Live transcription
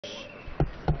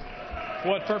For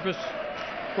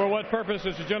what purpose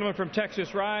does the gentleman from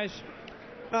Texas rise?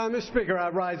 Mr. Speaker, I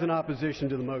rise in opposition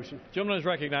to the motion. The gentleman is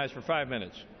recognized for 5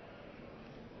 minutes.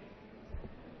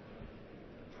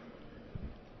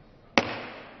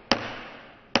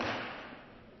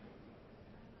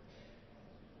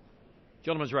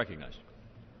 Gentleman is recognized.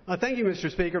 Thank you, Mr.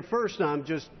 Speaker. First, I'm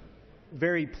just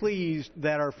very pleased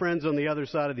that our friends on the other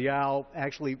side of the aisle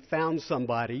actually found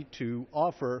somebody to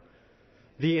offer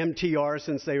the MTR,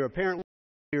 since they were apparently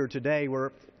here today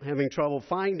were having trouble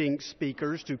finding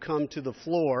speakers to come to the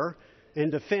floor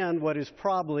and defend what is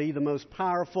probably the most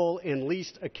powerful and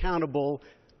least accountable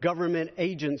government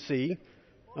agency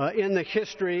in the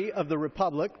history of the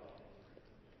Republic.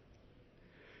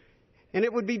 And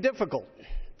it would be difficult.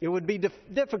 It would be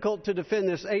difficult to defend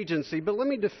this agency, but let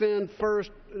me dispense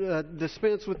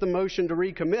with the motion to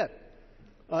recommit.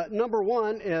 Number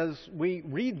one, as we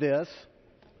read this,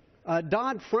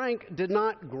 Dodd-Frank did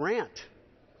not grant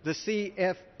the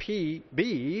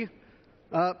CFPB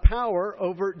power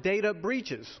over data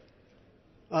breaches.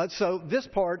 So this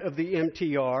part of the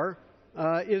MTR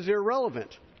is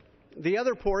irrelevant. The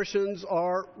other portions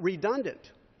are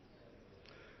redundant.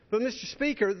 But, Mr.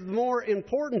 Speaker, the more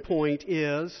important point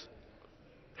is,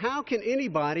 how can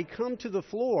anybody come to the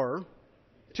floor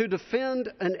to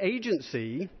defend an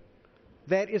agency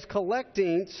that is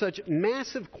collecting such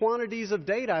massive quantities of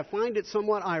data? I find it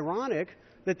somewhat ironic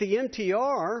that the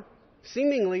MTR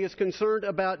seemingly is concerned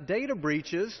about data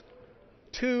breaches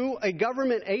to a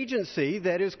government agency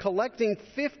that is collecting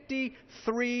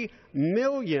 53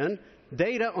 million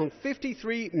data on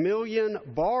 53 million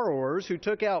borrowers who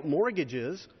took out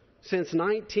mortgages since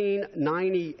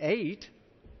 1998.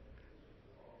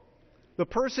 The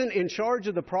person in charge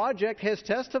of the project has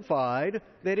testified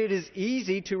that it is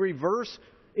easy to reverse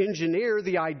engineer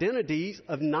the identities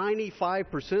of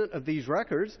 95% of these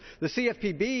records. The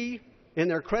CFPB, in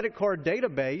their credit card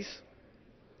database,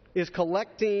 is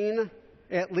collecting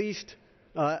at least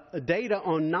data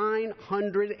on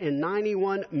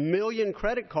 991 million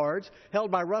credit cards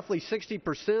held by roughly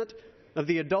 60% of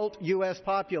the adult U.S.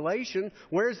 population.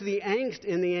 Where's the angst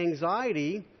and the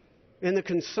anxiety and the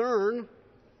concern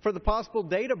for the possible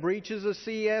data breaches of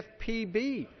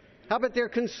CFPB? How about their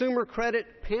consumer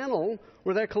credit panel,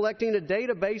 where they're collecting a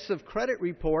database of credit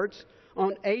reports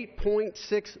on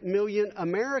 8.6 million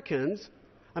Americans?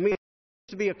 I mean, it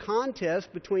seems to be a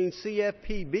contest between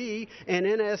CFPB and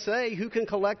NSA who can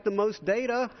collect the most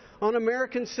data on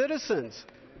American citizens.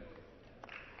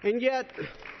 And yet,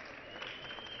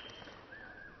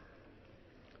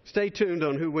 stay tuned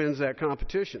on who wins that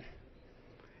competition.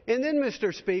 And then,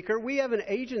 Mr. Speaker, we have an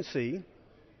agency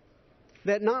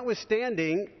that,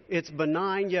 notwithstanding its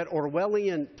benign yet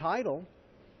Orwellian title,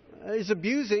 is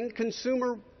abusing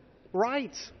consumer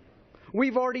rights.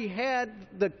 We've already had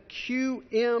the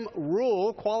QM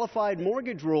rule, qualified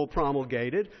mortgage rule,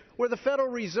 promulgated, where the Federal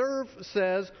Reserve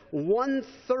says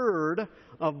 1/3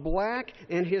 of black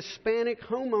and Hispanic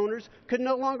homeowners could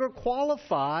no longer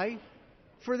qualify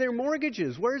for their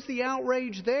mortgages. Where's the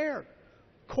outrage there?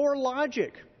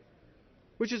 CoreLogic,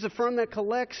 which is a firm that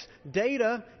collects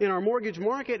data in our mortgage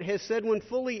market, has said when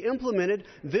fully implemented,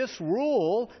 this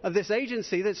rule of this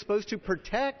agency that's supposed to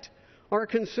protect our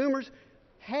consumers,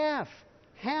 half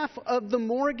of the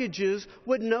mortgages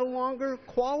would no longer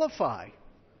qualify.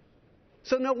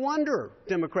 So no wonder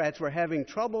Democrats were having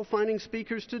trouble finding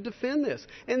speakers to defend this.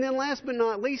 And then last but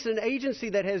not least, an agency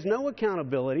that has no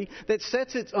accountability, that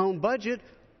sets its own budget,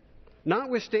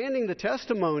 notwithstanding the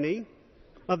testimony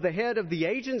of the head of the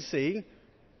agency,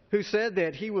 who said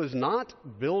that he was not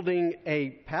building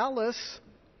a palace,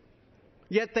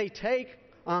 yet they take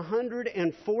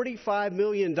 $145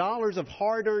 million of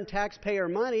hard-earned taxpayer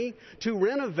money to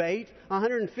renovate a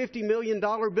 $150 million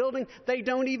building they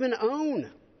don't even own.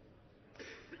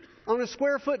 On a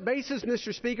square foot basis,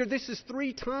 Mr. Speaker, this is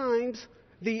 3 times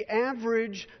the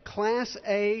average Class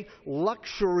A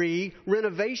luxury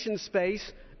renovation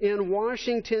space in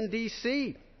Washington,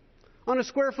 D.C. On a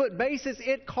square foot basis,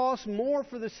 it costs more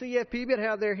for the CFPB to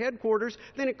have their headquarters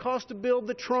than it costs to build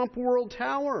the Trump World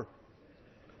Tower.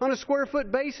 On a square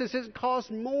foot basis, it costs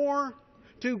more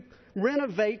to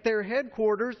renovate their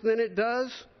headquarters than it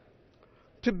does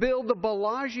to build the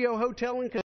Bellagio Hotel in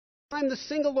California. The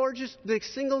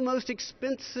single most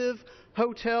expensive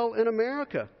hotel in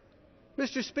America.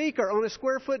 Mr. Speaker, on a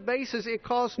square foot basis, it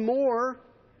costs more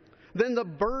than the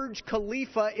Burj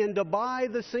Khalifa in Dubai,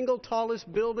 the single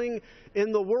tallest building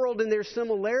in the world. And there's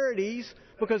similarities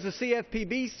because the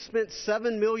CFPB spent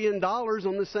 $7 million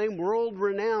on the same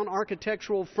world-renowned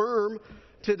architectural firm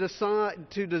to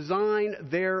design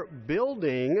their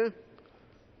building.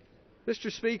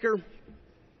 Mr. Speaker,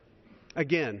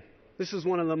 Again, this is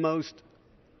one of the most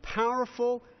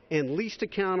powerful and least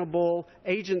accountable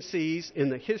agencies in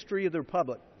the history of the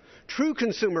Republic. True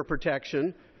consumer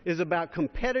protection is about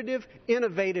competitive,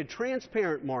 innovative,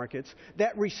 transparent markets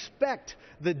that respect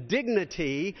the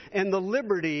dignity and the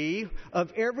liberty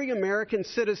of every American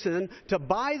citizen to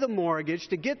buy the mortgage,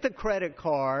 to get the credit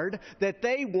card that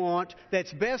they want,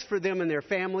 that's best for them and their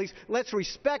families. Let's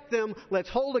respect them. Let's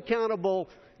hold accountable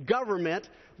government.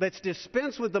 Let's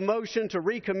dispense with the motion to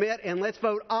recommit, and let's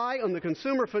vote aye on the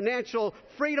Consumer Financial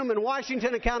Freedom in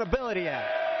Washington Accountability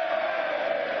Act.